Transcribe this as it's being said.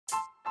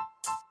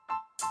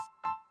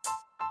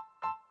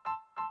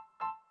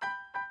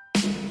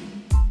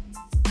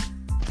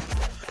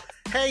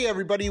Hey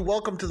everybody,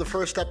 welcome to the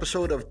first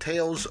episode of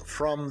Tales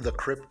from the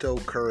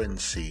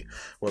Cryptocurrency,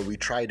 where we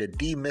try to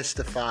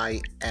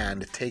demystify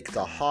and take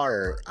the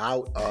horror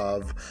out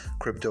of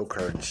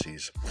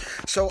cryptocurrencies.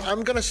 So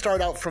I'm going to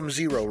start out from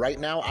zero. Right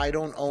now I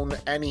don't own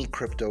any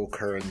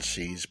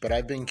cryptocurrencies, but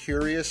I've been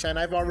curious and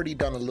I've already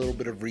done a little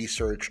bit of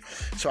research,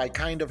 so I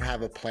kind of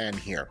have a plan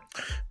here.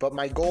 But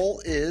my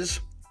goal is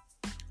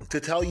to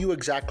tell you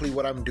exactly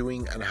what I'm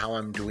doing and how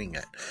I'm doing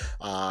it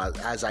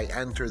as I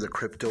enter the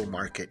crypto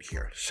market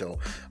here. So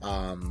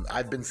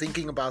I've been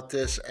thinking about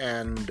this,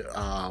 and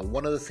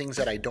one of the things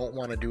that I don't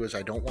want to do is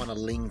I don't want to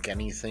link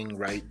anything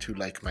right to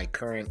like my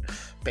current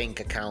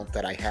bank account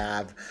that I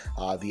have,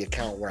 the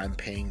account where I'm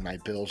paying my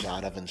bills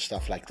out of and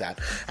stuff like that.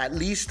 At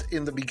least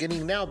in the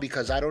beginning now,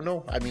 because I don't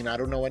know. I mean, I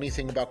don't know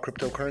anything about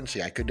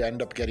cryptocurrency. I could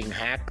end up getting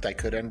hacked. I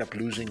could end up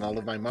losing all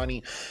of my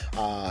money,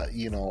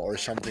 or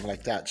something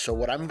like that. So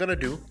what I'm going to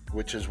do,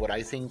 which is what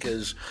I think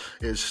is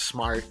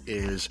smart,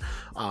 is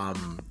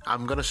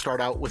I'm going to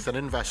start out with an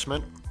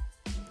investment.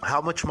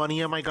 How much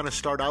money am I going to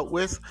start out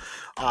with?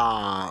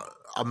 $1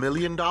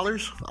 million?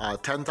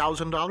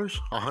 $10,000?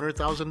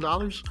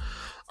 $100,000?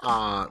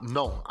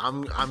 No,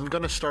 I'm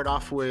going to start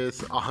off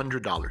with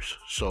 $100.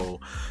 So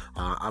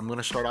I'm going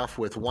to start off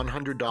with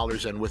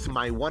 $100. And with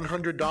my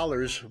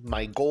 $100,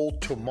 my goal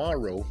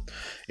tomorrow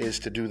is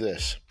to do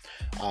this.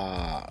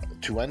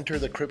 To enter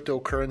the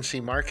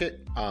cryptocurrency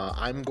market,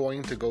 I'm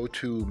going to go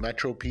to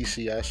Metro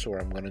PCS, or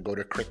I'm going to go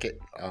to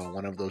Cricket,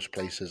 one of those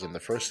places. And the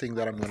first thing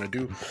that I'm going to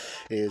do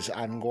is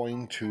I'm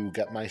going to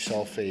get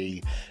myself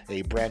a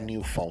brand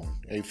new phone,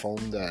 a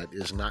phone that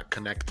is not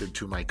connected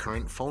to my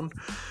current phone.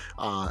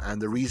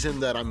 And the reason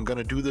that I'm going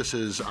to do this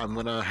is I'm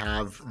going to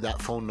have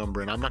that phone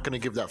number, and I'm not going to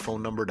give that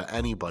phone number to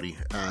anybody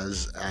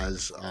as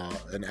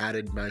an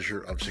added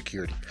measure of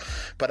security.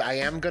 But I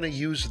am going to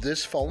use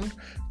this phone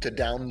to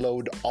download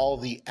all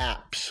the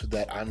apps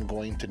that I'm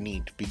going to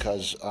need,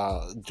 because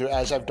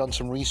as I've done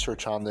some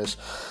research on this,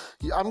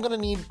 I'm going to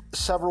need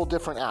several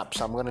different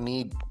apps. I'm going to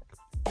need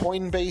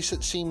Coinbase,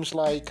 it seems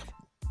like.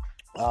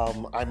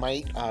 I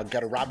might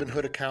get a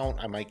Robinhood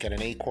account. I might get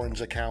an Acorns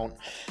account.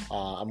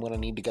 I'm going to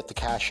need to get the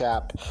Cash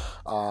App.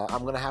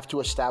 I'm going to have to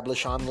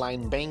establish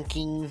online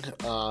banking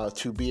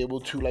to be able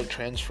to like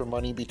transfer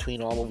money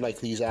between all of like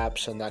these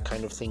apps and that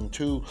kind of thing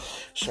too.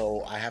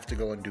 So I have to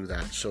go and do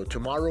that. So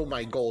tomorrow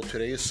my goal,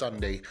 today is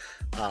Sunday,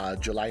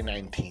 July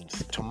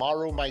 19th.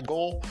 Tomorrow my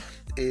goal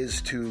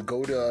is to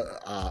go to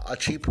a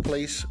cheap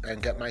place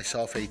and get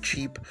myself a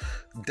cheap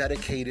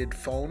dedicated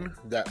phone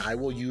that I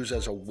will use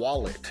as a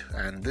wallet,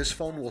 and this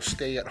phone will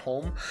stay at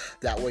home.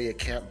 That way it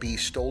can't be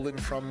stolen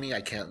from me.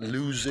 I can't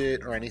lose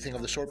it or anything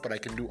of the sort, but I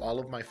can do all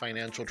of my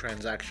financial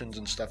transactions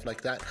and stuff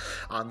like that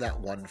on that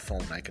one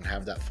phone. I can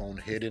have that phone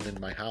hidden in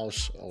my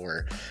house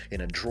or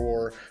in a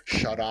drawer,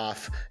 shut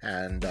off,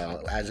 and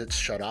as it's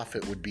shut off,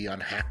 it would be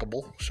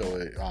unhackable, so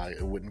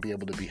it wouldn't be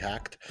able to be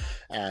hacked,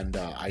 and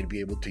I'd be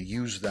able to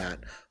use that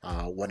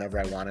whenever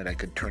I wanted. I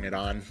could turn it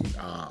on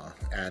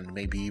and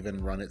maybe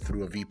even run it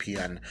through a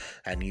VPN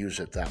and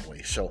use it that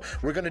way. So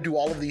we're going to do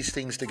all of these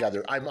things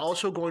together. I'm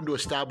also going to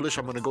I'm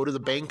going to go to the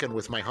bank, and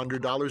with my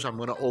 $100, I'm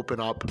going to open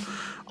up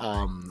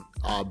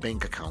a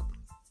bank account.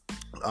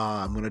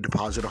 I'm going to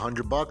deposit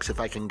 $100. If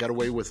I can get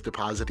away with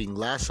depositing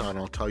less, and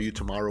I'll tell you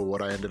tomorrow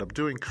what I ended up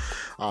doing,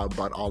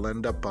 but I'll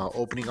end up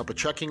opening up a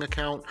checking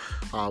account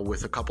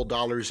with a couple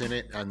dollars in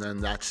it, and then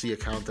that's the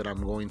account that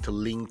I'm going to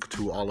link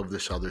to all of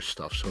this other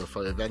stuff. So if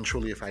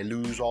I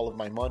lose all of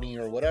my money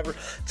or whatever,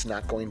 it's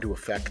not going to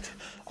affect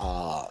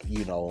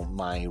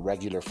my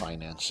regular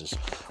finances.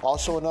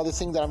 Also, another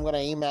thing that I'm going to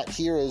aim at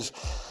here is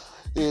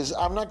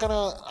I'm going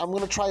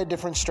to try a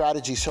different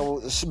strategy.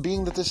 So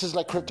being that this is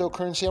like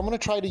cryptocurrency, I'm going to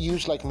try to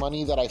use like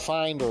money that I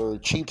find or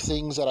cheap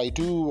things that I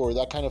do or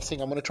that kind of thing.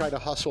 I'm going to try to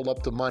hustle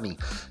up the money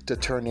to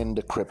turn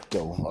into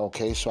crypto.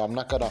 Okay. So I'm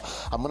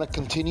going to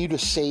continue to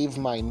save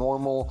my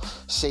normal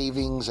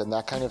savings and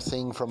that kind of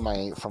thing from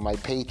my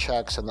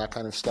paychecks and that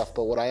kind of stuff.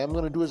 But what I am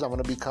going to do is I'm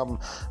going to become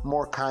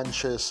more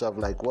conscious of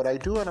like what I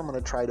do, and I'm going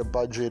to try to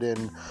budget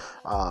in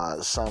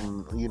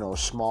some,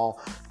 small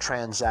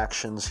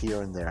transactions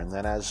here and there. And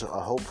then as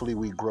hopefully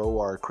we grow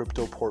our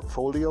crypto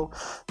portfolio,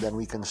 then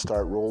we can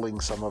start rolling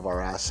some of our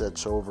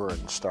assets over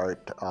and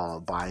start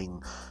buying,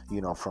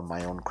 from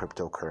my own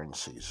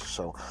cryptocurrencies.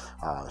 So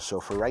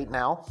for right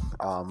now,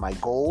 my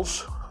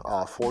goals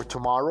for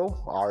tomorrow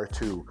are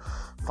to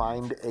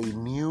find a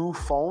new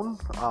phone,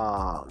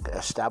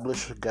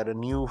 get a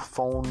new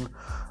phone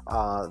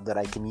that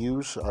I can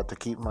use to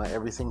keep my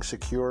everything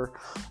secure,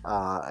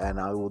 and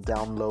I will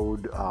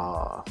download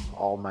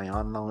all my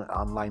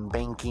online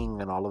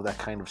banking and all of that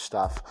kind of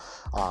stuff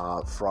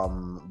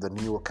from the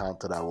new account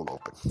that I will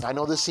open. I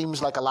know this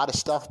seems like a lot of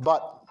stuff,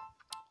 but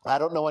I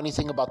don't know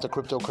anything about the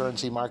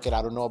cryptocurrency market.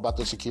 I don't know about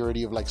the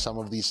security of like some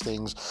of these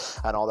things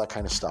and all that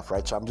kind of stuff,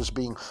 right? So I'm just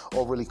being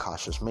overly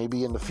cautious.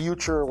 Maybe in the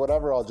future or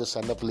whatever, I'll just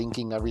end up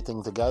linking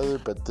everything together,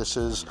 but this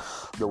is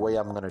the way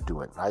I'm going to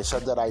do it. I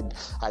said that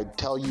I'd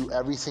tell you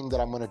everything that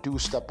I'm going to do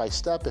step by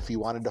step. If you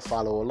wanted to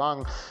follow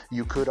along,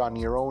 you could on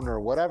your own or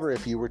whatever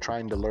if you were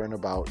trying to learn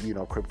about,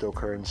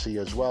 cryptocurrency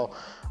as well.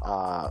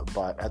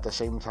 But at the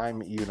same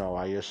time,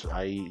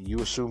 you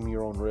assume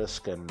your own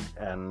risk,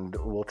 and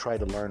we'll try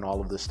to learn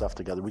all of this stuff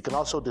together. We can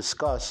also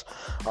discuss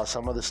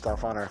some of the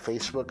stuff on our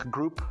Facebook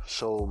group.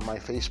 So my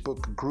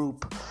Facebook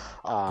group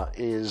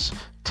is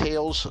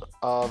Tales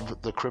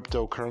of the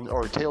Cryptocurrency,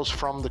 or Tales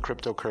from the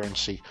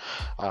Cryptocurrency.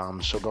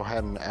 So go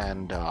ahead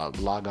and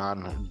log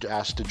on,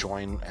 ask to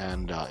join,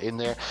 and in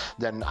there,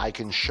 then I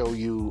can show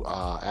you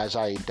as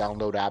I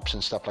download apps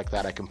and stuff like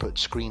that. I can put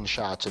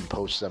screenshots and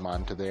post them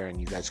onto there, and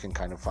you guys can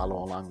kind of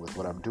follow along with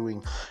what I'm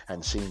doing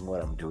and seeing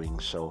what I'm doing.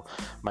 So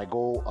my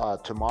goal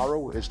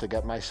tomorrow is to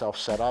get myself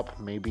set up,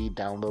 maybe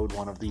download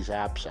one of these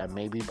apps, and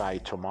maybe by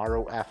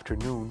tomorrow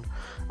afternoon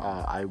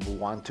I will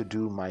want to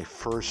do my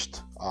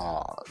first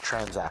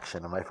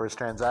transaction. And my first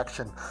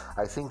transaction,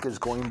 I think, is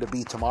going to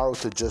be tomorrow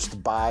to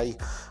just buy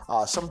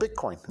some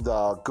Bitcoin,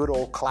 the good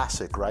old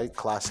classic, right?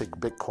 Classic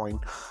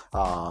Bitcoin,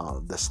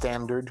 the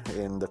standard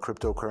in the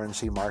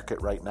cryptocurrency market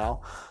right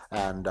now.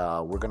 And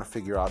we're going to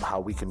figure out how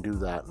we can do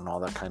that and all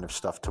that kind of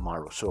stuff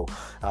tomorrow. So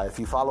if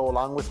you follow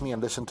along with me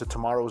and listen to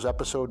tomorrow's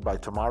episode, by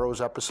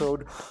tomorrow's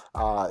episode,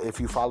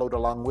 if you followed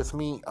along with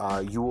me,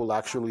 you will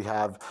actually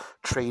have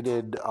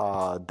traded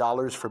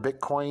dollars for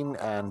Bitcoin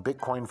and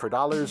Bitcoin for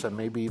dollars, and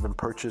maybe even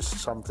purchase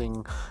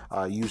something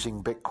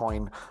using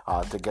Bitcoin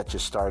to get you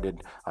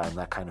started and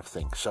that kind of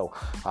thing. So,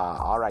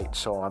 all right.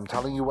 So I'm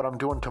telling you what I'm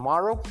doing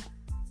tomorrow.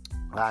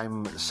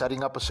 I'm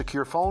setting up a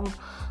secure phone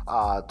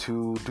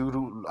to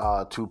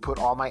put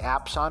all my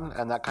apps on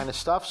and that kind of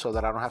stuff, so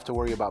that I don't have to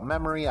worry about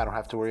memory. I don't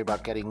have to worry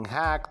about getting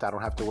hacked. I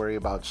don't have to worry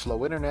about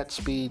slow internet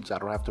speeds. I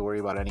don't have to worry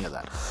about any of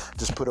that.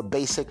 Just put a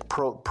basic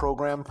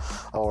program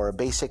or a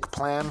basic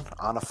plan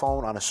on a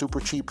phone, on a super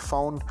cheap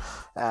phone,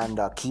 and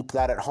keep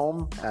that at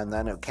home. And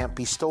then it can't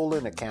be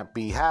stolen. It can't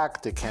be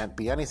hacked. It can't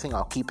be anything.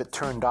 I'll keep it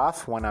turned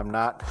off when I'm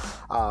not,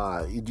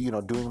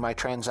 doing my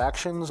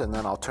transactions, and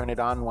then I'll turn it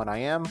on when I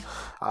am.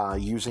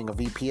 Using a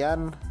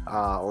VPN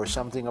or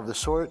something of the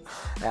sort,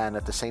 and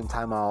at the same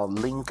time I'll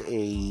link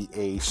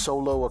a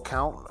solo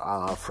account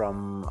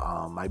from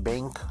my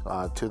bank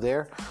to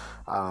there,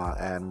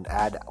 and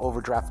add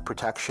overdraft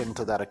protection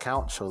to that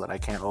account so that I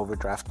can't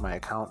overdraft my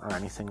account or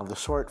anything of the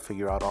sort.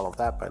 Figure out all of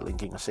that by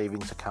linking a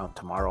savings account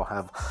tomorrow.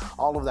 Have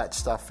all of that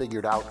stuff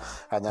figured out,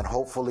 and then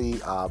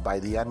hopefully by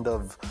the end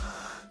of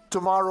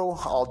tomorrow,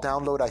 I'll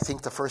download. I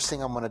think the first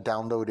thing I'm going to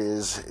download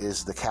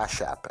is the Cash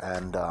App,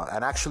 and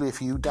actually,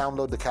 if you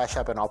download the Cash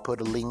App, and I'll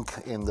put a link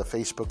in the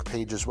Facebook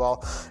page as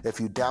well. If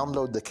you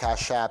download the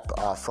Cash App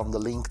from the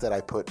link that I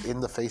put in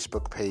the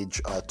Facebook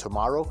page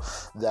tomorrow,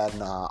 then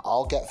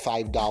I'll get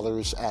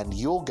 $5, and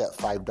you'll get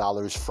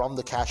 $5 from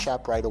the Cash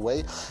App right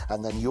away,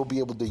 and then you'll be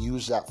able to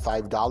use that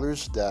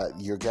 $5 that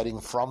you're getting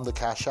from the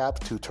Cash App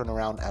to turn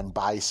around and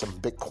buy some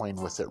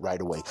Bitcoin with it right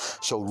away.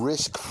 So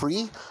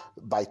risk-free.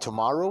 By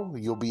tomorrow,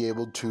 you'll be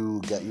able to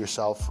get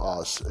yourself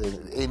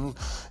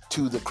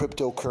into the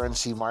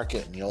cryptocurrency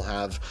market, and you'll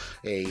have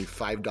a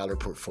 $5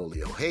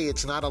 portfolio. Hey,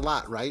 it's not a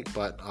lot, right?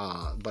 But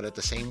at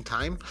the same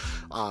time,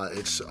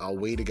 it's a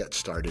way to get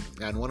started.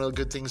 And one of the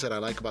good things that I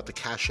like about the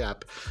Cash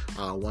App,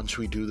 once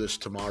we do this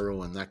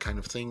tomorrow and that kind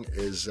of thing,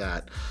 is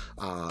that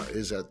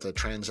the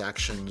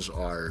transactions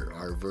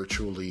are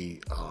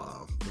virtually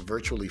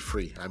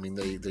free. I mean,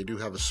 they do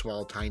have a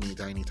small,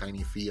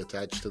 tiny fee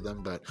attached to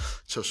them, but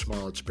so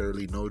small it's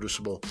barely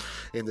noticeable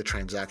in the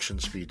transaction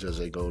speeds as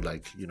they go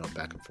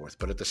back and forth.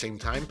 But at the same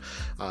time,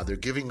 they're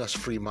giving us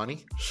free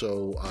money,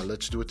 so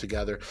let's do it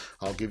together.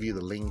 I'll give you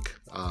the link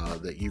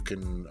that you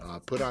can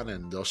put on,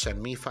 and they'll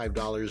send me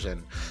 $5,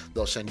 and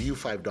they'll send you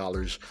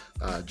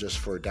 $5 just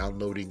for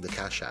downloading the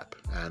Cash App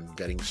and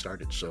getting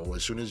started. So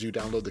as soon as you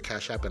download the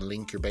Cash App and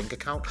link your bank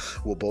account,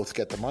 we'll both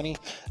get the money,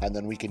 and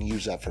then we can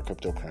use that for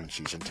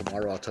cryptocurrencies. And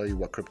tomorrow I'll tell you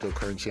what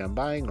cryptocurrency I'm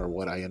buying or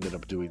what I ended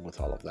up doing with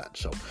all of that.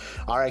 So,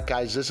 all right,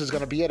 guys, this is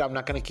going to be it. I'm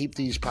not going to keep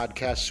these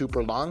podcasts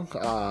super long,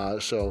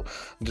 so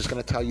I'm just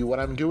going to tell you what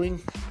I'm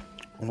doing,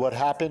 what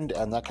happened,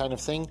 and that kind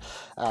of thing,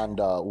 and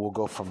we'll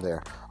go from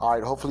there. All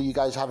right, hopefully you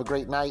guys have a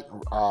great night,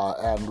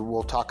 and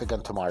we'll talk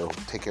again tomorrow.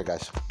 Take care,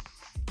 guys.